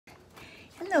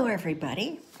Hello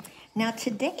everybody. Now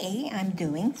today I'm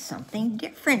doing something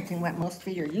different than what most of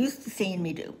you are used to seeing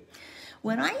me do.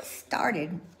 When I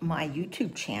started my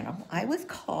YouTube channel, I was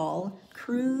called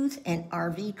Cruise and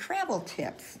RV Travel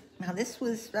Tips. Now this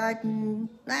was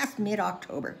last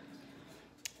mid-October.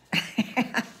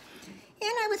 And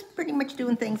I was pretty much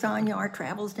doing things on our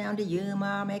travels down to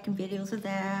Yuma, making videos of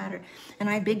that. And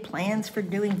I had big plans for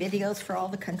doing videos for all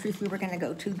the countries we were going to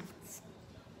go to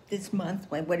this month.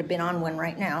 I would have been on one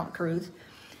right now, a cruise.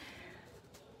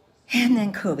 And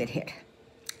then COVID hit.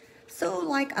 So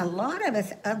like a lot of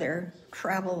us other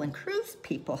travel and cruise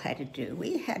people had to do,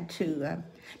 we had to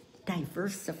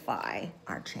diversify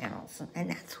our channels.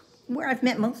 And that's where I've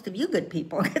met most of you good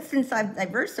people. Since I've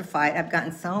diversified, I've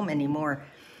gotten so many more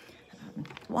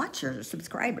watchers or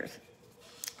subscribers.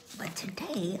 But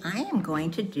today I am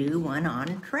going to do one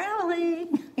on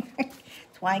traveling.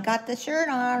 That's why I got the shirt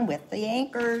on with the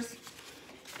anchors.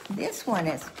 This one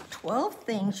is 12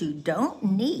 things you don't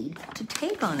need to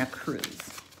take on a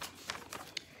cruise.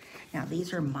 Now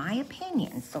these are my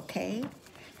opinions, okay?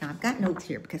 Now I've got notes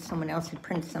here because someone else had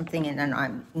printed something and then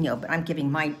but I'm giving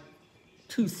my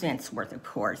 2 cents worth, of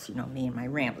course, me and my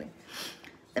rambling.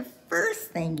 The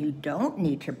first thing you don't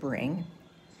need to bring,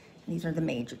 these are the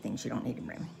major things you don't need to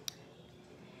bring.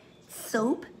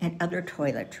 Soap and other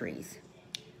toiletries.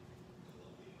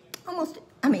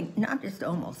 Not just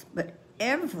almost, but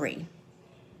every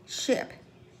ship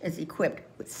is equipped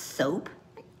with soap.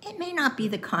 It may not be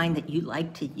the kind that you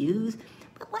like to use,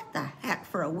 but what the heck,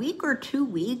 for a week or 2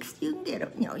 weeks, you can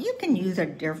get you can use a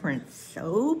different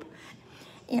soap.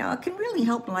 It can really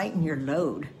help lighten your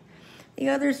load. The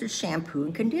others are shampoo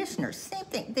and conditioner. Same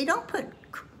thing. They don't put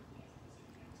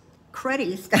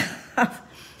cruddy stuff.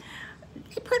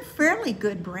 They put fairly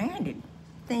good branded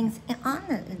things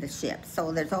on the ship.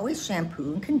 So there's always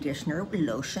shampoo and conditioner,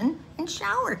 lotion, and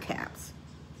shower caps.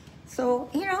 So,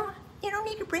 you don't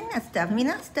need to bring that stuff.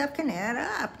 That stuff can add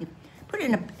up. You put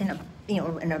it in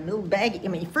a little bag.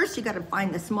 First you got to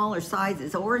find the smaller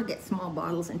sizes or get small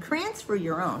bottles and transfer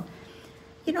your own.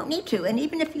 You don't need to. And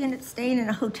even if you end up staying in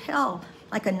a hotel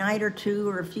like a night or two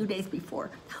or a few days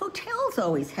before, hotels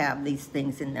always have these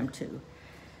things in them too.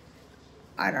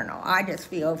 I don't know. I just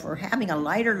feel for having a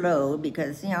lighter load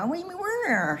because, we're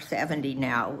in our 70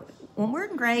 now. When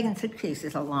we're dragging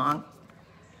suitcases along,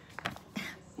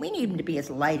 we need them to be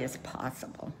as light as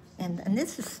possible. And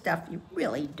this is stuff you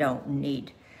really don't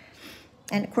need.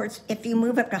 And of course, if you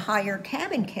move up to higher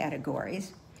cabin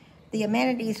categories, the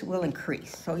amenities will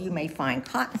increase. So you may find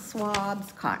cotton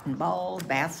swabs, cotton balls,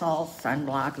 bath salts,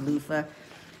 sunblock, loofah,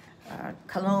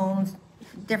 colognes,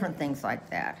 different things like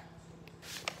that.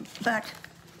 But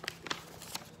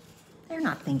they're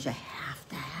not things you have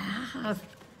to have.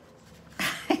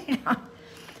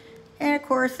 And of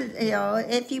course,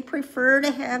 if you prefer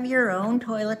to have your own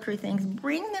toiletry things,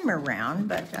 bring them around,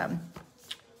 but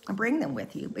bring them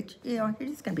with you. But you're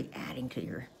just going to be adding to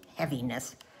your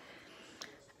heaviness.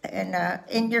 And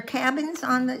in your cabins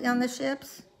on the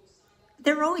ships,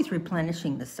 they're always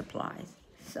replenishing the supplies.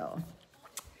 So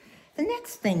the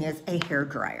next thing is a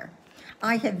hairdryer.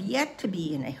 I have yet to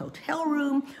be in a hotel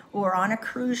room or on a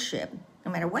cruise ship,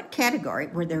 no matter what category,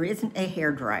 where there isn't a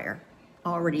hairdryer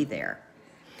already there.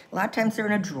 A lot of times they're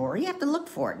in a drawer. You have to look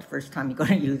for it the first time you go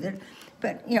to use it.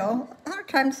 But, a lot of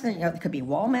times, it could be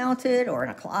wall-mounted or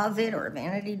in a closet or a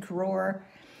vanity drawer.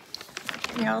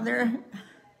 They're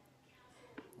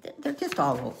just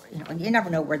all over. You never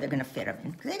know where they're going to fit them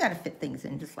in. Because they got to fit things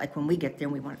in, just like when we get there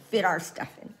and we want to fit our stuff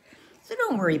in. So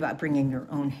don't worry about bringing your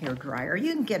own hair dryer.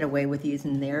 You can get away with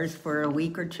using theirs for a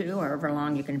week or two, or however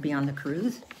long you can be on the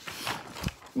cruise.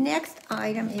 Next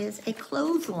item is a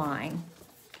clothesline.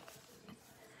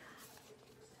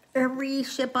 Every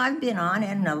ship I've been on,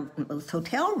 and most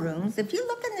hotel rooms, if you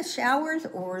look in the showers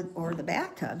or the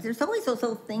bathtubs, there's always those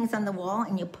little things on the wall,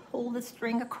 and you pull the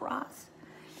string across.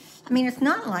 It's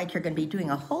not like you're going to be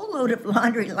doing a whole load of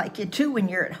laundry like you do when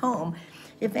you're at home.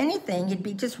 If anything, you'd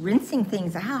be just rinsing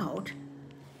things out.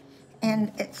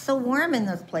 And it's so warm in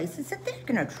those places that they're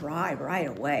going to dry right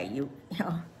away.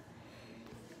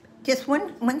 Just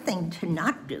one thing to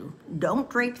not do, don't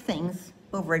drape things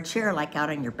over a chair like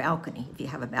out on your balcony, if you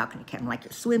have a balcony cabin, like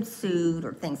your swimsuit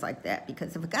or things like that.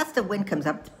 Because if a gust of wind comes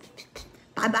up,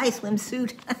 bye-bye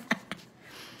swimsuit.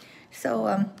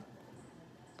 So,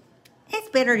 it's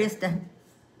better just to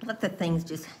let the things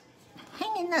just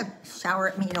hang in the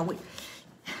shower.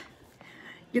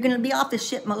 You're going to be off the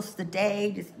ship most of the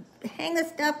day. Just hang the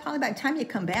stuff. Probably by the time you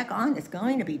come back on, it's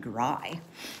going to be dry.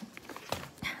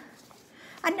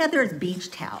 Another is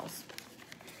beach towels.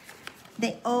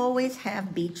 They always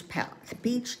have beach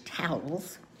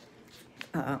towels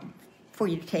for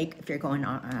you to take if you're going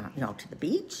on, to the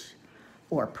beach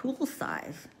or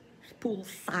poolside.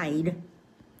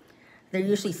 They're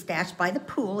usually stashed by the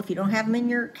pool. If you don't have them in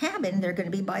your cabin, they're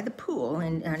going to be by the pool,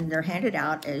 and they're handed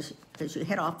out as you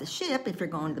head off the ship if you're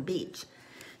going to the beach.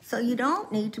 So you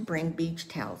don't need to bring beach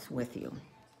towels with you,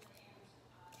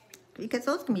 because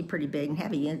those can be pretty big and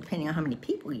heavy, and depending on how many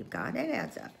people you've got, it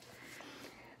adds up.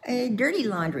 A dirty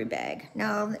laundry bag.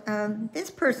 Now, this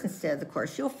person says, of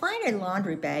course, you'll find a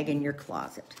laundry bag in your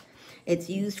closet. It's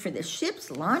used for the ship's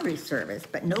laundry service,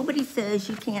 but nobody says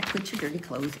you can't put your dirty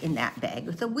clothes in that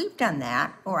bag. So we've done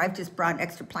that, or I've just brought an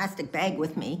extra plastic bag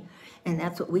with me, and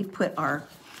that's what we've put our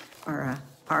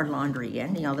laundry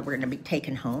in, that we're going to be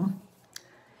taking home.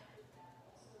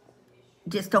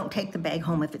 Just don't take the bag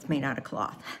home if it's made out of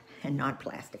cloth and not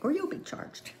plastic, or you'll be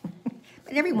charged.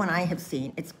 But every one I have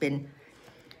seen, it's been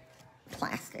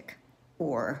plastic,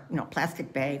 or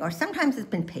plastic bag, or sometimes it's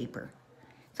been paper.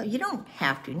 So you don't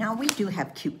have to. Now we do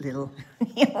have cute little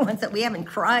ones that we haven't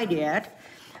cried yet,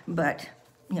 but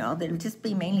they'll just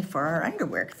be mainly for our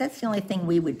underwear, because that's the only thing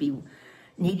we would be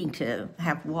needing to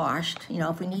have washed.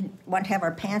 If we want to have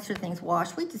our pants or things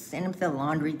washed, we just send them to the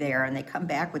laundry there, and they come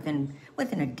back within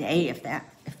a day, if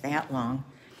that long.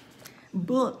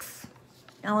 Books.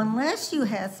 Now, unless you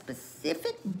have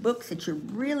specific books that you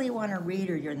really want to read,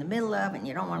 or you're in the middle of and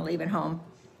you don't want to leave at home,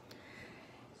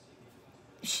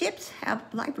 ships have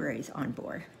libraries on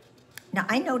board. Now,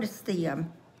 I noticed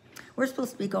we're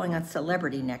supposed to be going on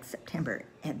Celebrity next September,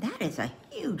 and that is a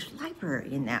huge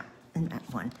library in that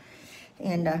one.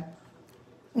 And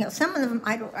some of them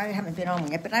I haven't been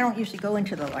on yet, but I don't usually go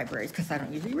into the libraries because I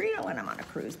don't usually read it when I'm on a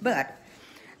cruise. But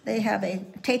they have a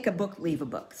take a book, leave a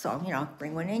book. So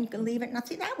bring one in, you can leave it. Now,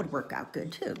 see, that would work out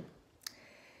good too.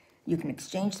 You can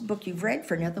exchange the book you've read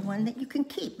for another one that you can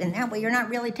keep. And that way you're not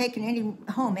really taking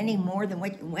home any more than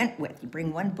what you went with. You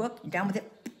bring one book, you're done with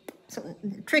it. So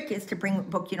the trick is to bring a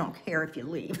book you don't care if you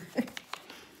leave.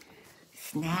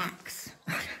 Snacks.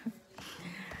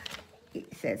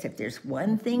 It says if there's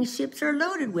one thing ships are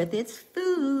loaded with, it's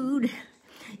food.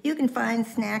 You can find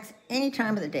snacks any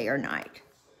time of the day or night.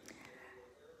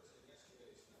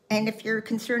 And if you're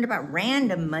concerned about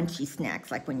random munchy snacks,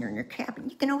 like when you're in your cabin,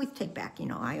 you can always take back,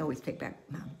 I always take back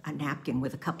a napkin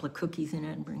with a couple of cookies in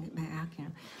it and bring it back,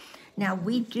 Now,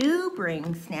 we do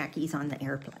bring snackies on the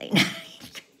airplane.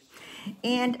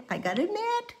 And I gotta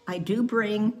admit, I do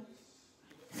bring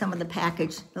some of the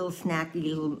packaged little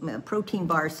snacky, little protein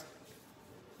bars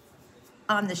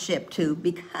on the ship too,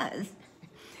 because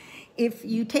if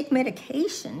you take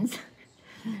medications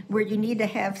where you need to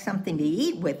have something to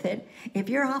eat with it, if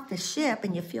you're off the ship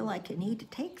and you feel like you need to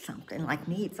take something, like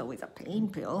me, it's always a pain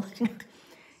pill,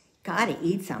 gotta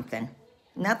eat something.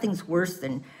 Nothing's worse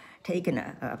than taking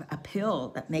a pill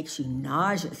that makes you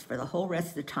nauseous for the whole rest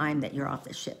of the time that you're off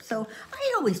the ship. So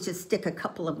I always just stick a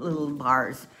couple of little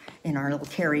bars in our little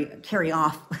carry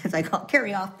off, as I call it,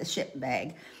 carry off the ship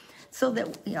bag, so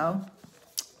that,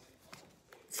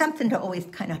 something to always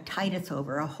kind of tide us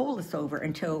over, or hold us over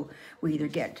until we either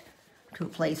get to a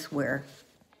place where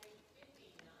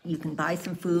you can buy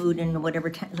some food in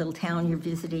whatever little town you're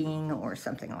visiting or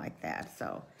something like that.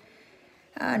 So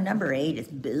number 8 is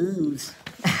booze.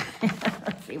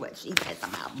 Let's see what she says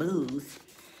about booze.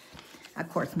 Of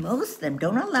course, most of them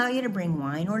don't allow you to bring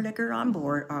wine or liquor on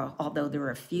board, although there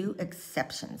are a few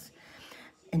exceptions.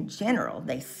 In general,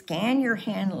 they scan your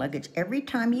hand luggage every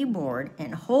time you board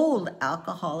and hold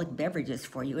alcoholic beverages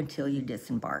for you until you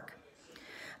disembark.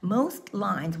 Most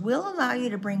lines will allow you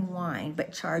to bring wine,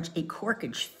 but charge a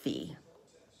corkage fee,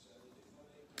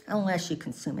 unless you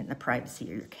consume it in the privacy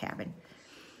of your cabin.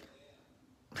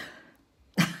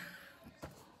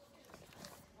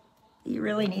 You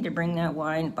really need to bring that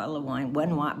one bottle of wine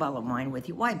with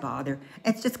you. Why bother?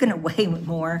 It's just going to weigh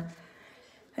more,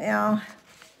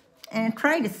 And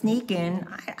try to sneak in.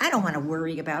 I don't want to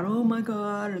worry about, oh my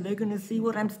God, are they going to see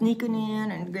what I'm sneaking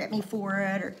in and get me for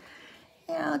it? Or,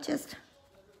 just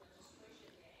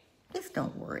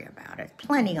don't worry about it.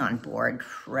 Plenty on board,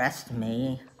 trust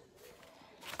me.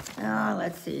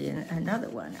 Let's see, another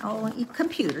one.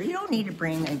 Computer. You don't need to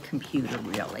bring a computer,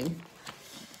 really.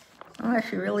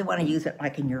 Unless you really want to use it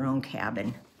like in your own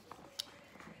cabin.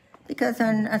 Because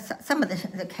on some of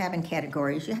the cabin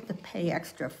categories, you have to pay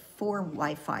extra for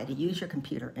Wi-Fi to use your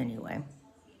computer anyway.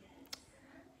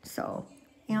 So,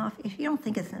 if you don't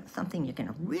think it's something you're going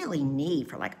to really need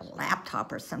for like a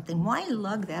laptop or something, why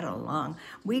lug that along?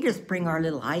 We just bring our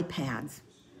little iPads.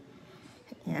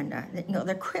 And,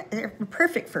 they're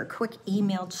perfect for a quick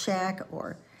email check,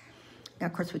 or, now,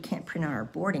 of course, we can't print out our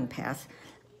boarding pass,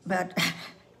 but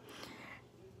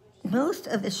most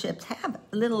of the ships have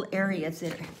little areas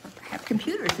that have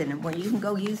computers in them where you can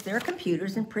go use their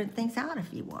computers and print things out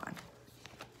if you want.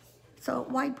 So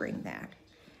why bring that?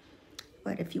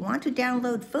 But if you want to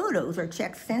download photos or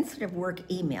check sensitive work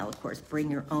email, of course, bring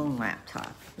your own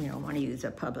laptop. You don't want to use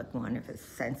a public one if it's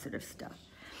sensitive stuff.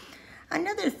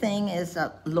 Another thing is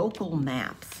local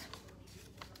maps.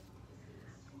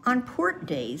 On port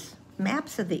days,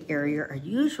 maps of the area are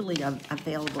usually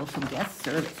available from guest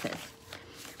services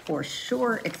or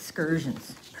shore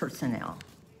excursions personnel.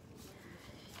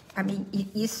 I mean,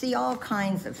 you see all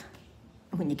kinds of,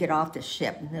 when you get off the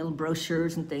ship, little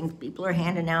brochures and things people are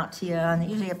handing out to you, and they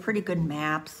usually have pretty good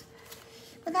maps.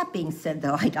 With that being said,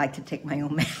 though, I'd like to take my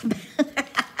own map.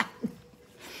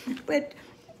 But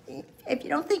if you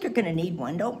don't think you're going to need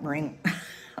one, don't bring.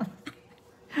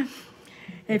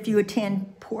 If you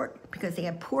attend port, because they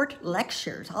have port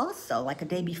lectures also, like a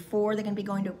day before they're going to be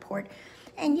going to a port,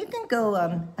 and you can go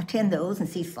attend those and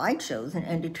see slideshows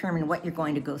and determine what you're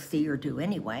going to go see or do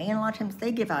anyway. And a lot of times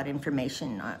they give out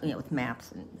information, with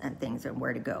maps and things and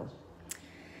where to go.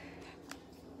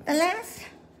 The last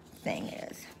thing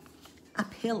is a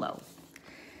pillow.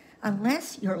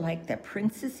 Unless you're like the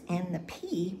Princess and the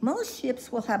Pea, most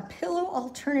ships will have pillow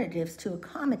alternatives to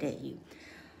accommodate you.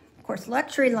 Of course,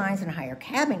 luxury lines and higher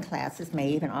cabin classes may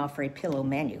even offer a pillow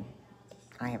menu.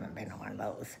 I haven't been on one of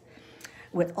those.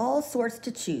 With all sorts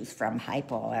to choose from,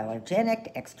 hypoallergenic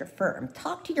to extra firm.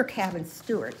 Talk to your cabin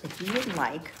steward if you would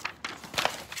like.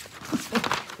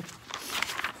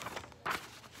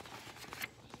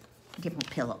 Give them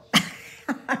a pillow.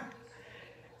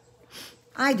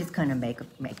 I just kind of make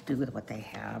do with what they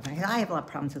have. I have a lot of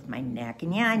problems with my neck,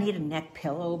 and yeah, I need a neck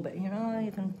pillow, but you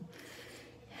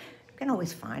can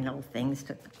always find little things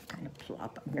to kind of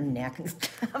plop up your neck and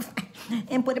stuff,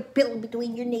 and put a pillow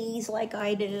between your knees like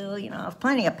I do. There's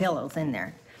plenty of pillows in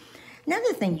there.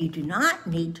 Another thing you do not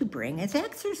need to bring is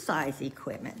exercise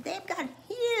equipment. They've got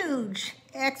huge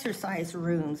exercise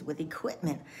rooms with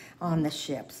equipment on the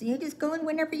ship, so you just go in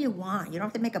whenever you want. You don't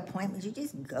have to make appointments, you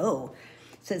just go.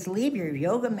 It says leave your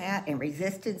yoga mat and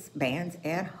resistance bands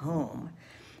at home.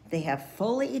 They have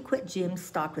fully equipped gyms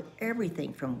stocked with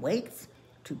everything from weights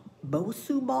to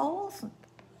Bosu balls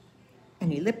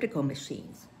and elliptical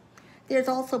machines. There's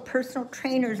also personal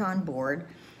trainers on board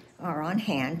or on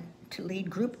hand to lead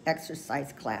group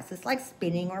exercise classes like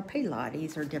spinning or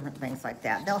Pilates or different things like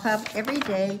that. They'll have every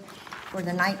day or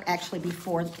the night actually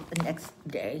before the next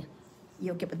day.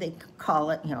 You'll get what they call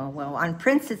it, well, on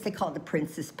Princess, they call it the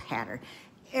Princess Pattern.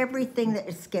 Everything that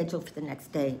is scheduled for the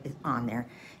next day is on there.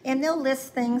 And they'll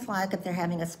list things like if they're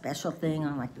having a special thing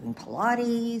on like doing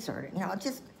Pilates or,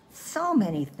 just so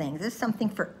many things. There's something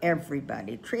for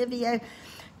everybody. Trivia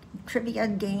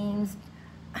games,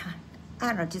 I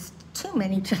don't know, just too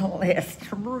many to list,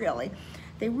 really.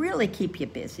 They really keep you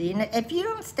busy. And if you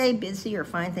don't stay busy or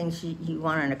find things you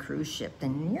want on a cruise ship,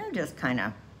 then you're just kind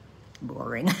of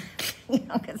boring,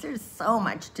 because there's so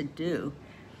much to do.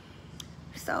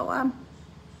 So,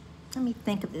 let me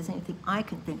think if there's anything I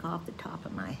can think off the top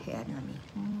of my head.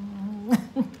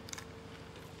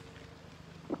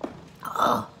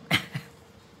 Oh.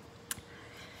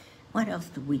 What else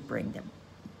do we bring them?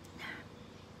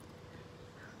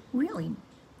 Really,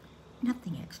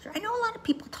 nothing extra. I know a lot of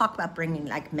people talk about bringing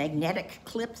like magnetic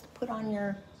clips to put on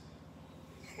your...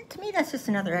 To me, that's just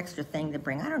another extra thing to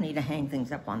bring. I don't need to hang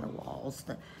things up on the walls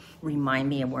to remind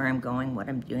me of where I'm going, what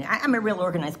I'm doing. I'm a real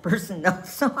organized person, though,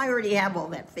 so I already have all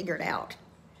that figured out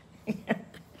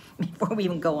before we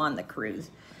even go on the cruise.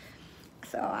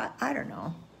 So I don't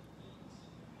know.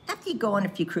 After you go on a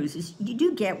few cruises, you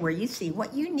do get where you see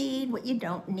what you need, what you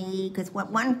don't need, because what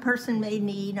one person may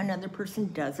need, another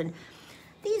person doesn't.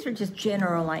 These are just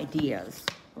general ideas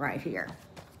right here.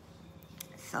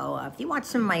 So if you watch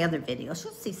some of my other videos,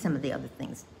 you'll see some of the other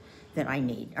things that I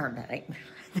need, or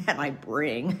that I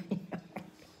bring.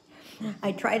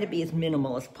 I try to be as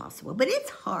minimal as possible, but it's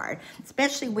hard,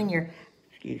 especially when you're,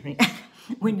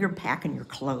 when you're packing your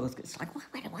clothes. It's like, well,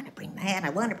 I don't want to bring that,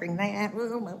 I want to bring that,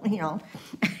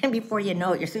 and before you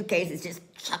know it, your suitcase is just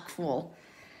chock full.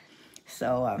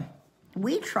 So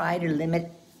we try to limit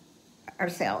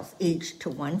ourselves each to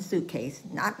one suitcase,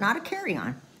 not a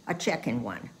carry-on, a check-in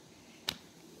one.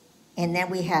 And then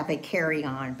we have a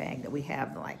carry-on bag that we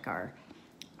have like our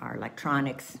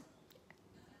electronics,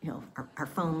 our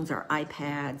phones, our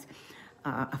iPads,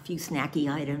 a few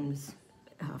snacky items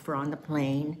for on the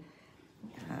plane.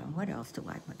 What else do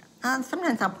I put?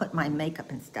 Sometimes I'll put my makeup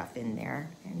and stuff in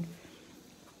there, and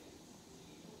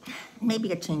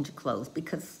maybe a change of clothes,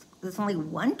 because there's only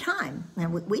one time,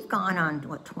 and we've gone on,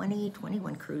 20,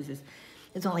 21 cruises.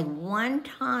 There's only one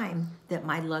time that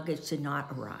my luggage did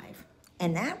not arrive.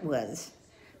 And that was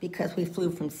because we flew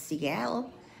from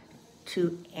Seattle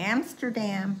to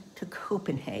Amsterdam to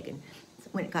Copenhagen.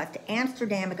 When it got to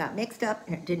Amsterdam, it got mixed up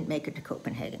and it didn't make it to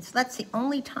Copenhagen. So that's the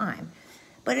only time.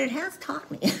 But it has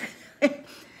taught me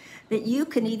that you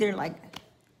can either like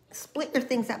split your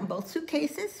things up in both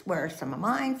suitcases, where some of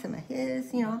mine, some of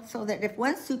his, you know, so that if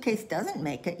one suitcase doesn't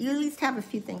make it, you at least have a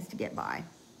few things to get by.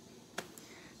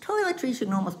 Toiletries you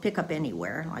can almost pick up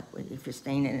anywhere, like if you're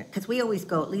staying in it, because we always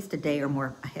go at least a day or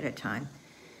more ahead of time.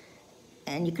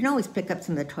 And you can always pick up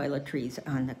some of the toiletries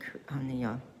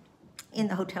in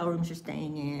the hotel rooms you're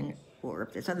staying in, or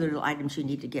if there's other little items you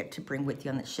need to get to bring with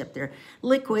you on the ship. They're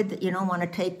liquid that you don't want to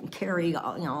take and carry, you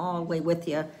know, all the way with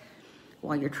you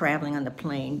while you're traveling on the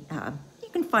plane. You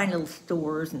can find little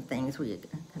stores and things where you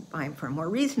can buy them for a more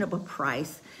reasonable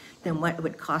price than what it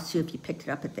would cost you if you picked it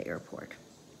up at the airport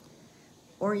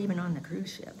or even on the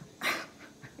cruise ship.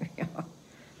 You know?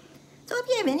 So if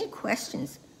you have any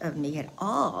questions of me at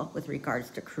all with regards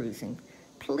to cruising,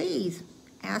 please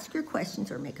ask your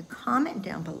questions or make a comment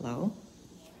down below.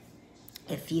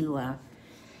 If you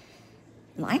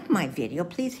like my video,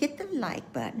 please hit the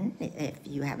like button. If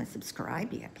you haven't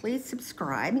subscribed yet, please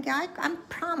subscribe. I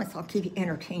promise I'll keep you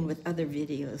entertained with other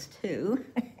videos too.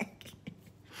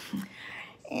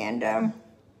 And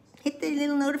hit the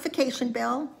little notification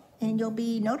bell and you'll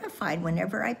be notified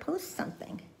whenever I post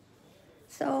something.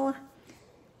 So,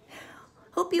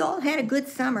 hope you all had a good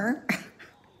summer.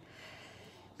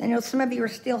 I know some of you are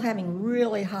still having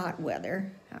really hot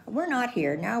weather. We're not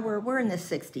here. Now we're in the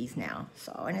 60s now.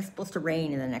 So, and it's supposed to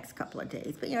rain in the next couple of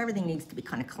days. But you know, everything needs to be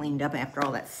kind of cleaned up after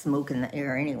all that smoke in the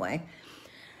air anyway.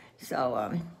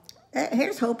 So,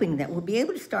 here's hoping that we'll be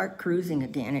able to start cruising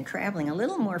again and traveling a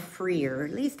little more freer,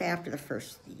 at least after the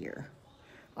first year.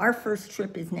 Our first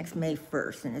trip is next May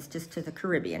 1st, and it's just to the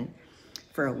Caribbean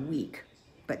for a week.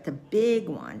 But the big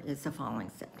one is the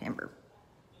following September,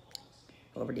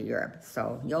 over to Europe.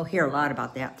 So you'll hear a lot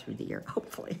about that through the year,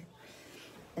 hopefully.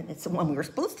 And it's the one we were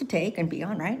supposed to take and be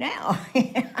on right now.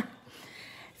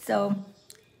 So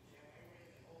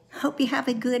hope you have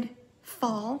a good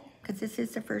fall, because this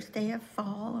is the first day of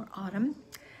fall or autumn.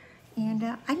 And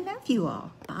I love you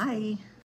all. Bye.